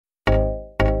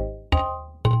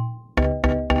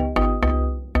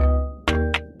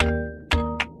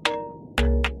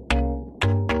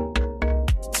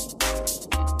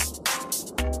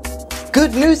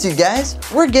Good news, you guys,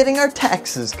 we're getting our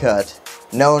taxes cut.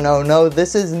 No,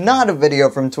 this is not a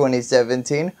video from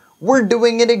 2017. We're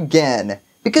doing it again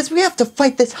because we have to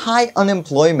fight this high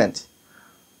unemployment.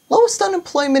 Lowest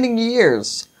unemployment in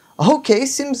years. Okay,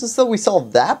 seems as though we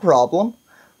solved that problem.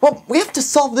 Well, we have to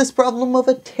solve this problem of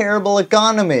a terrible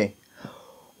economy.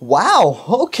 Wow,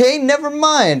 okay, never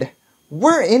mind.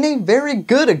 We're in a very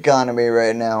good economy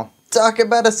right now. Talk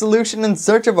about a solution in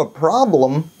search of a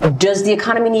problem. Does the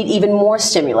economy need even more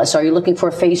stimulus? Are you looking for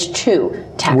a phase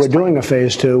 2 tax We're doing a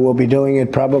phase 2. We'll be doing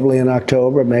it probably in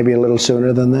October, maybe a little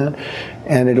sooner than that.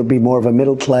 And it'll be more of a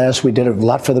middle class. We did a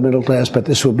lot for the middle class, but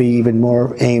this will be even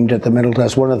more aimed at the middle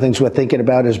class. One of the things we're thinking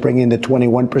about is bringing the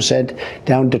 21%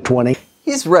 down to 20.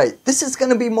 He's right. This is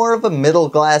going to be more of a middle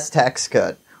class tax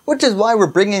cut, which is why we're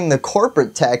bringing the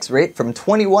corporate tax rate from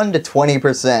 21 to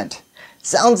 20%.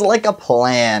 Sounds like a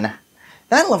plan.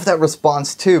 And I love that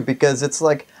response too, because it's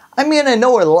like, I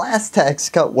know our last tax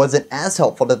cut wasn't as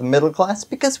helpful to the middle class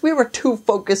because we were too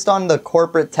focused on the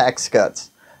corporate tax cuts.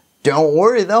 Don't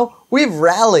worry though, we've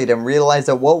rallied and realized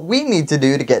that what we need to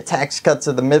do to get tax cuts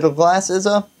to the middle class is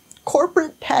a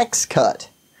corporate tax cut.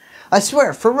 I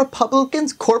swear, for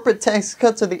Republicans, corporate tax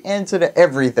cuts are the answer to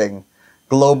everything.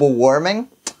 Global warming?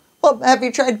 Well, have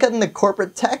you tried cutting the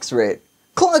corporate tax rate?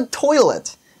 Clogged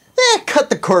toilet? Cut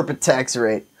the corporate tax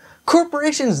rate.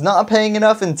 Corporations not paying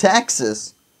enough in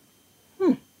taxes.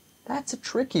 That's a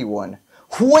tricky one.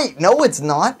 Wait, no it's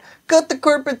not. Cut the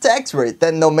corporate tax rate,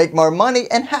 then they'll make more money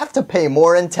and have to pay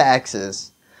more in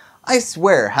taxes. I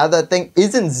swear, how that thing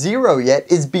isn't zero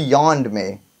yet is beyond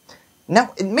me.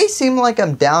 Now, it may seem like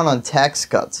I'm down on tax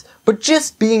cuts, but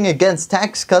just being against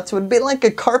tax cuts would be like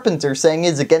a carpenter saying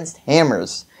he's against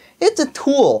hammers. It's a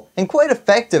tool, and quite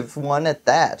effective one at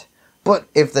that. But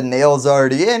if the nail's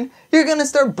already in, you're gonna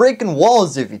start breaking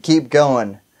walls if you keep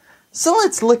going. So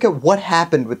let's look at what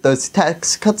happened with those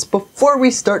tax cuts before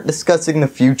we start discussing the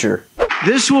future.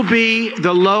 This will be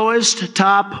the lowest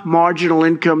top marginal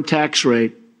income tax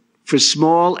rate for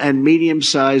small and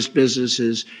medium-sized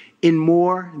businesses in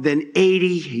more than 80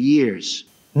 years.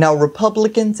 Now,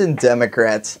 Republicans and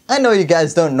Democrats, I know you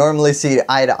guys don't normally see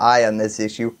eye to eye on this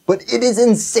issue, but it is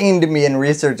insane to me in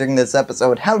researching this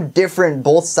episode how different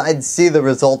both sides see the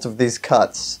result of these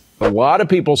cuts. A lot of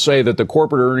people say that the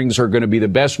corporate earnings are going to be the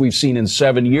best we've seen in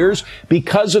 7 years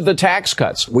because of the tax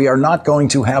cuts. We are not going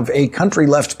to have a country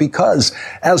left because,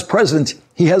 as president,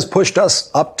 he has pushed us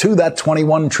up to that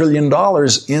 $21 trillion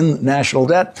in national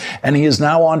debt, and he is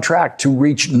now on track to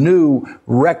reach new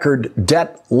record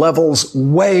debt levels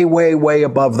way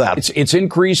above that. It's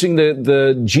increasing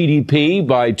the GDP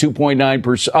by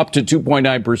 2.9%, up to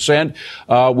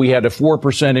 2.9%. We had a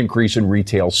 4% increase in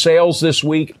retail sales this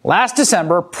week. Last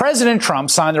December, President Trump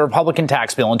signed the Republican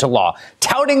tax bill into law,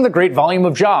 touting the great volume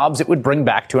of jobs it would bring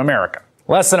back to America.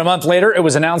 Less than a month later, it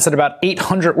was announced that about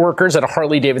 800 workers at a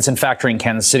Harley-Davidson factory in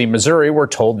Kansas City, Missouri were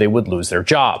told they would lose their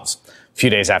jobs. A few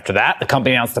days after that, the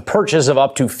company announced the purchase of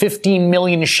up to 15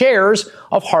 million shares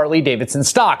of Harley-Davidson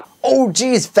stock. Oh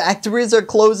geez, factories are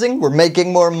closing, we're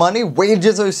making more money,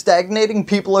 wages are stagnating,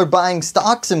 people are buying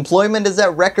stocks, employment is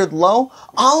at record low.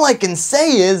 All I can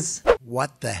say is,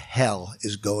 what the hell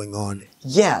is going on?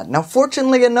 Yeah, now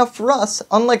fortunately enough for us,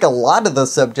 unlike a lot of the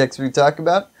subjects we talk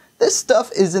about, this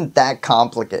stuff isn't that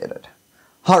complicated.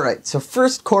 Alright, so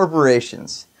first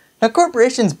corporations. Now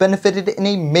corporations benefited in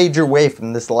a major way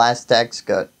from this last tax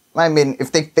cut.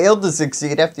 If they failed to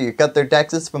succeed after you cut their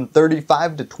taxes from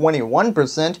 35 to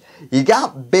 21%, you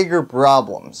got bigger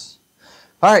problems.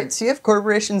 Alright, so you have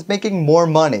corporations making more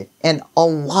money, and a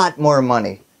lot more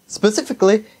money.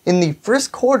 Specifically, in the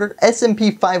first quarter,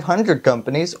 S&P 500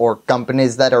 companies, or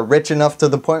companies that are rich enough to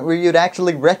the point where you'd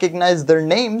actually recognize their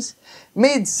names,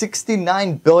 made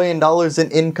 $69 billion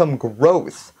in income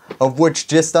growth, of which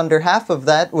just under half of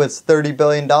that was $30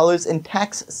 billion in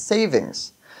tax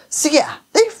savings. So yeah,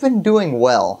 they've been doing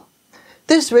well.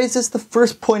 This raises the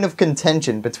first point of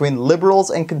contention between liberals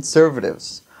and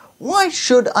conservatives. Why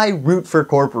should I root for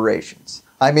corporations?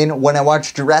 When I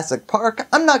watch Jurassic Park,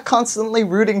 I'm not constantly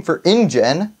rooting for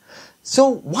InGen. So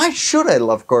why should I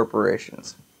love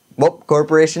corporations? Well,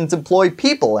 corporations employ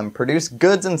people and produce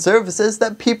goods and services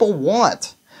that people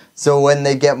want. So when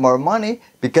they get more money,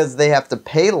 because they have to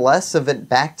pay less of it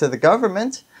back to the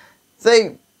government,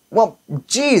 what do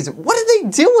they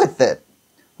do with it?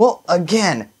 Well,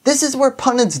 again, this is where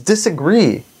pundits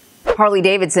disagree.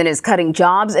 Harley-Davidson is cutting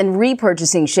jobs and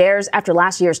repurchasing shares after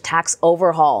last year's tax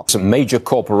overhaul. Some major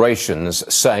corporations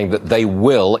saying that they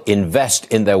will invest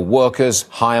in their workers,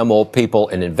 hire more people,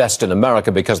 and invest in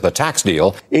America because of the tax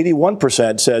deal.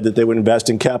 81% said that they would invest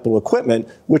in capital equipment,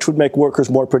 which would make workers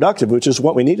more productive, which is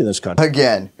what we need in this country.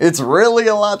 Again, it's really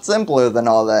a lot simpler than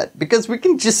all that, because we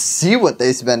can just see what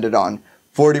they spend it on.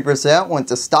 40% went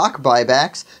to stock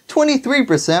buybacks,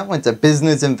 23% went to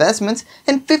business investments,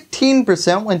 and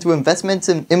 15% went to investments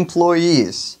in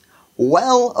employees.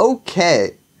 Well,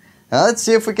 okay. Now let's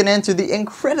see if we can answer the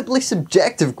incredibly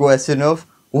subjective question of,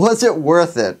 was it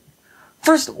worth it?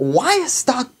 First, why a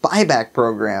stock buyback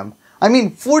program? I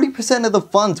mean, 40% of the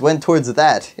funds went towards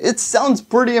that. It sounds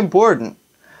pretty important.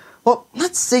 Well,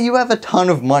 let's say you have a ton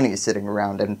of money sitting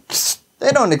around and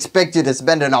they don't expect you to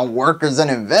spend it on workers and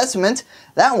investment.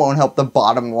 That won't help the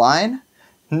bottom line.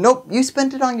 Nope, you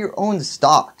spent it on your own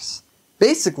stocks.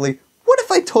 Basically, what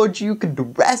if I told you you could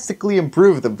drastically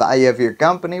improve the value of your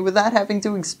company without having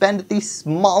to expend the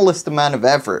smallest amount of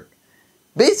effort?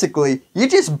 Basically, you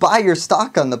just buy your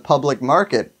stock on the public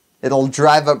market. It'll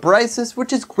drive up prices,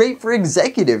 which is great for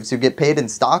executives who get paid in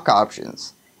stock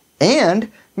options.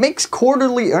 And makes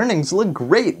quarterly earnings look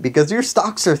great because your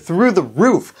stocks are through the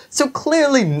roof, so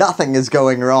clearly nothing is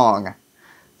going wrong.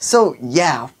 So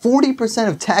yeah, 40%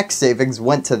 of tax savings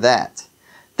went to that.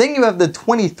 Then you have the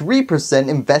 23%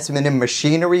 investment in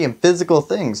machinery and physical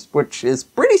things, which is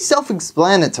pretty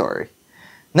self-explanatory.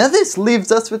 Now this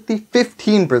leaves us with the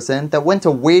 15% that went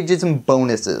to wages and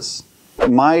bonuses.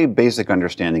 My basic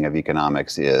understanding of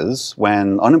economics is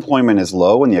when unemployment is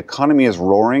low and the economy is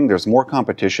roaring, there's more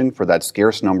competition for that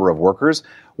scarce number of workers,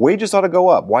 wages ought to go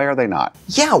up. Why are they not?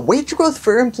 Yeah, wage growth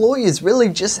for employees really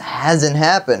just hasn't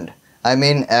happened. I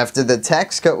mean, after the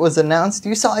tax cut was announced,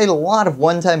 you saw a lot of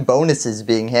one-time bonuses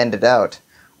being handed out,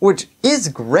 which is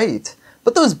great,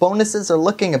 but those bonuses are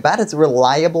looking about as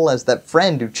reliable as that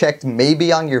friend who checked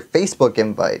maybe on your Facebook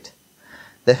invite.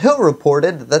 The Hill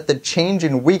reported that the change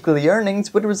in weekly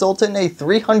earnings would result in a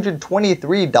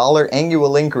 $323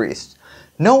 annual increase,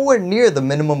 nowhere near the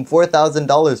minimum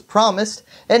 $4,000 promised,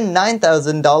 and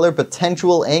 $9,000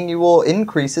 potential annual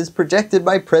increases projected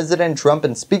by President Trump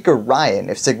and Speaker Ryan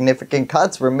if significant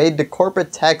cuts were made to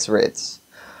corporate tax rates.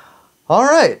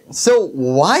 Alright, so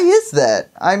why is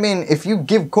that? I mean, if you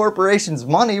give corporations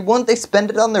money, won't they spend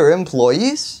it on their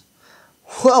employees?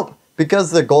 Well,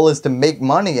 because the goal is to make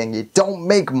money and you don't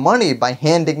make money by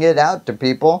handing it out to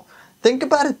people. Think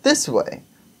about it this way.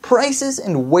 Prices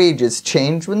and wages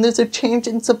change when there's a change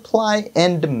in supply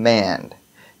and demand.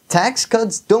 Tax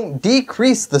cuts don't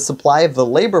decrease the supply of the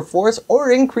labor force or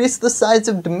increase the size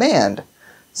of demand.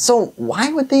 So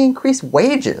why would they increase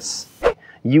wages?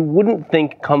 You wouldn't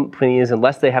think companies,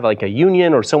 unless they have like a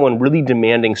union or someone really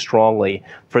demanding strongly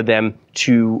for them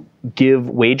to give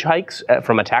wage hikes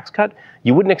from a tax cut,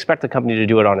 you wouldn't expect the company to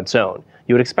do it on its own.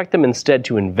 You would expect them instead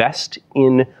to invest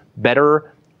in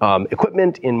better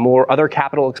equipment, in more other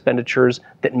capital expenditures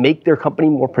that make their company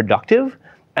more productive.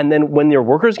 And then when their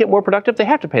workers get more productive, they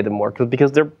have to pay them more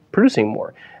because they're producing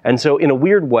more. And so in a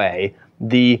weird way,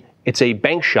 it's a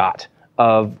bank shot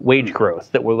of wage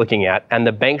growth that we're looking at, and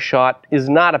the bank shot is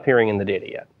not appearing in the data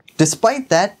yet. Despite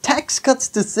that, tax cuts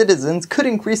to citizens could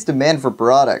increase demand for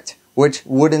product, which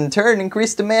would in turn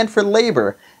increase demand for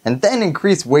labor, and then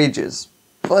increase wages.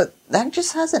 But that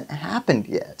just hasn't happened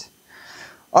yet.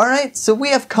 Alright, so we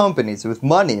have companies with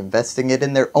money investing it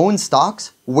in their own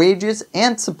stocks, wages,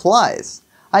 and supplies.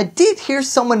 I did hear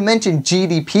someone mention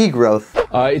GDP growth.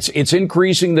 It's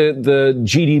increasing the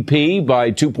GDP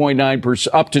by 2.9%,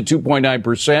 up to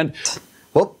 2.9%.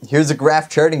 Well, here's a graph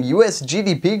charting US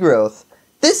GDP growth.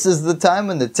 This is the time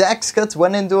when the tax cuts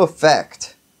went into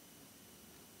effect.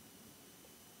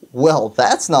 Well,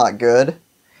 that's not good.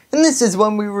 And this is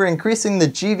when we were increasing the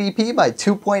GDP by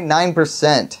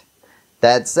 2.9%.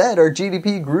 That said, our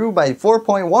GDP grew by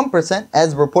 4.1%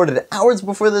 as reported hours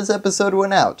before this episode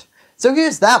went out. So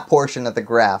here's that portion of the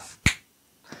graph.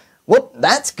 Well,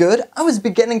 that's good. I was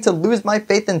beginning to lose my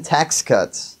faith in tax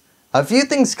cuts. A few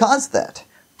things caused that.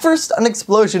 First, an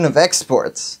explosion of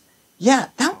exports. Yeah,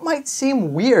 that might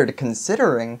seem weird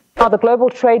considering. Now, the global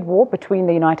trade war between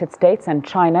the United States and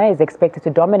China is expected to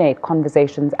dominate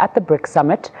conversations at the BRICS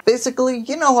summit. Basically,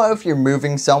 you know how if you're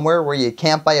moving somewhere where you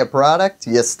can't buy a product,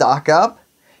 you stock up?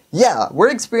 Yeah,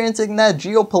 we're experiencing that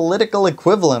geopolitical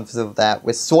equivalence of that,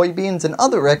 with soybeans and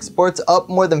other exports up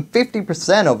more than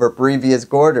 50% over previous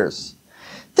quarters.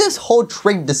 This whole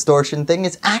trade distortion thing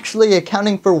is actually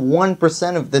accounting for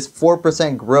 1% of this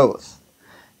 4% growth.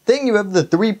 Then you have the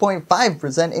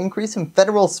 3.5% increase in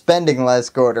federal spending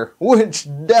last quarter, which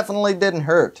definitely didn't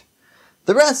hurt.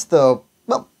 The rest though,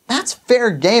 well, that's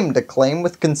fair game to claim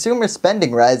with consumer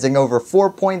spending rising over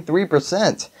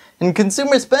 4.3%. And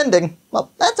consumer spending,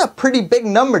 well, that's a pretty big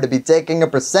number to be taking a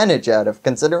percentage out of,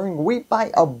 considering we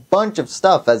buy a bunch of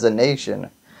stuff as a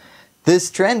nation.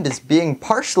 This trend is being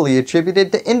partially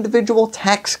attributed to individual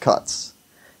tax cuts.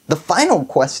 The final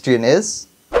question is,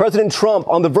 President Trump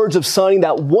on the verge of signing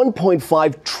that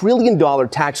 $1.5 trillion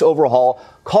tax overhaul,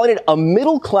 calling it a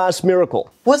middle-class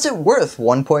miracle. Was it worth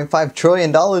 $1.5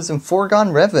 trillion in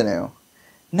foregone revenue?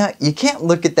 Now, you can't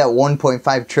look at that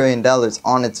 $1.5 trillion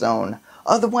on its own.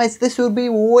 Otherwise, this would be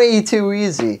way too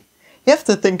easy. You have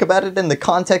to think about it in the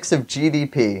context of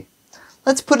GDP.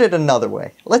 Let's put it another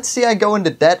way. Let's say I go into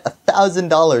debt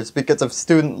 $1,000 because of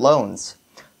student loans.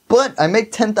 But I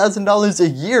make $10,000 a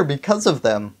year because of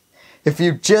them. If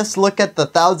you just look at the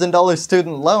 $1,000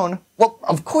 student loan, well,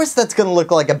 of course that's going to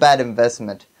look like a bad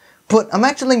investment. But I'm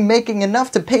actually making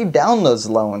enough to pay down those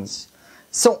loans.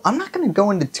 So I'm not going to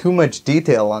go into too much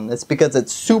detail on this because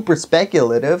it's super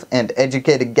speculative and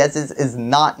educated guesses is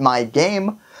not my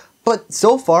game. But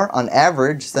so far, on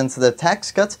average, since the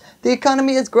tax cuts, the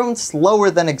economy has grown slower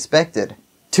than expected.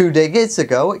 2 days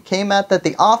ago, it came out that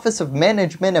the Office of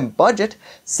Management and Budget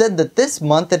said that this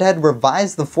month it had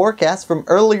revised the forecast from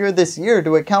earlier this year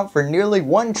to account for nearly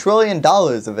 $1 trillion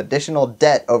of additional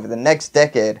debt over the next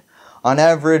decade, on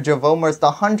average of almost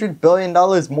 $100 billion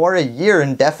more a year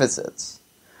in deficits.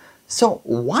 So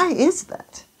why is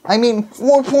that? I mean,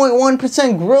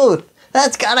 4.1% growth,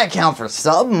 that's gotta account for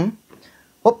something.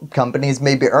 Well, companies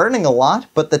may be earning a lot,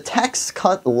 but the tax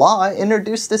cut law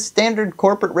introduced a standard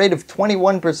corporate rate of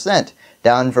 21%,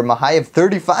 down from a high of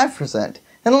 35%,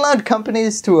 and allowed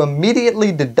companies to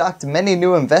immediately deduct many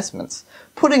new investments,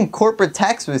 putting corporate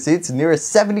tax receipts near a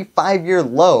 75-year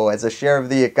low as a share of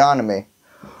the economy.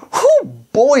 Whew,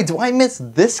 boy, do I miss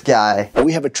this guy.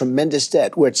 We have a tremendous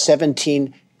debt. We're at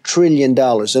 $17 trillion,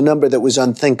 a number that was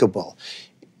unthinkable.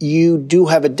 You do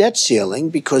have a debt ceiling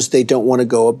because they don't want to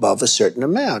go above a certain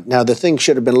amount. Now, the thing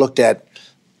should have been looked at,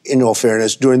 in all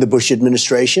fairness, during the Bush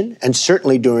administration and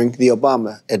certainly during the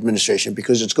Obama administration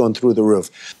because it's gone through the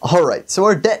roof. Alright, so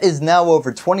our debt is now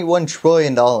over $21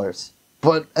 trillion.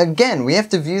 But again, we have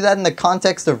to view that in the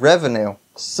context of revenue.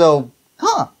 So,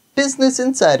 Business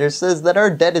Insider says that our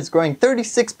debt is growing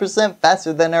 36%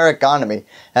 faster than our economy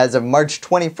as of March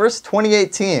 21st,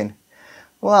 2018.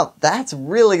 Well, that's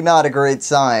really not a great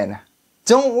sign.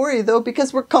 Don't worry though,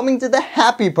 because we're coming to the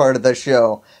happy part of the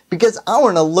show, because I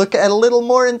want to look a little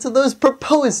more into those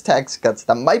proposed tax cuts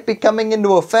that might be coming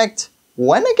into effect.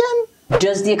 When again?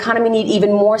 Does the economy need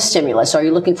even more stimulus? Are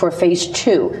you looking for a phase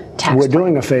 2 tax We're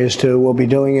doing a phase 2. We'll be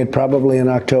doing it probably in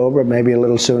October, maybe a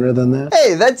little sooner than that.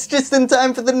 Hey, that's just in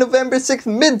time for the November 6th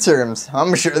midterms.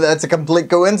 I'm sure that's a complete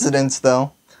coincidence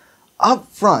though. Up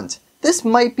front, this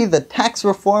might be the tax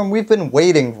reform we've been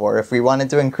waiting for if we wanted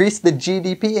to increase the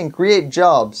GDP and create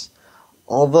jobs.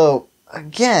 Although,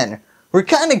 again, we're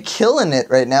kind of killing it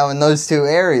right now in those two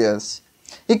areas.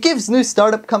 It gives new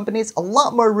startup companies a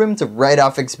lot more room to write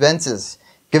off expenses.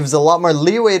 Gives a lot more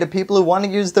leeway to people who want to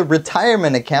use the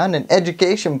retirement account and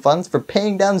education funds for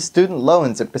paying down student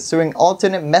loans and pursuing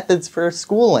alternate methods for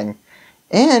schooling.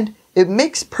 And it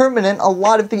makes permanent a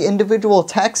lot of the individual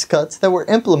tax cuts that were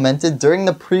implemented during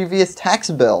the previous tax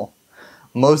bill.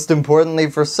 Most importantly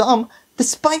for some,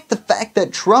 despite the fact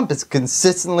that Trump is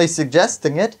consistently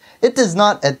suggesting it, it does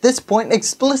not at this point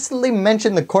explicitly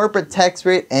mention the corporate tax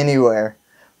rate anywhere.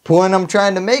 Point I'm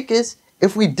trying to make is,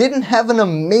 if we didn't have an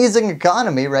amazing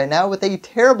economy right now with a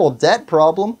terrible debt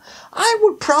problem, I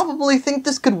would probably think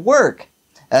this could work.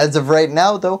 As of right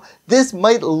now though, this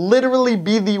might literally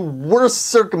be the worst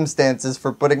circumstances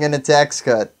for putting in a tax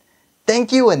cut.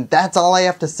 Thank you, and that's all I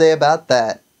have to say about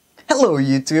that. Hello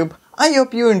YouTube, I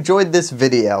hope you enjoyed this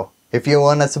video. If you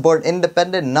want to support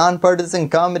independent, nonpartisan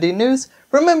comedy news,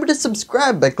 remember to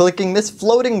subscribe by clicking this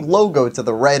floating logo to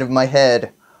the right of my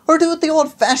head. Or do it the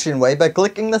old-fashioned way by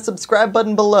clicking the subscribe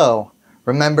button below.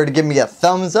 Remember to give me a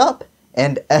thumbs up,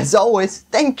 and as always,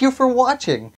 thank you for watching.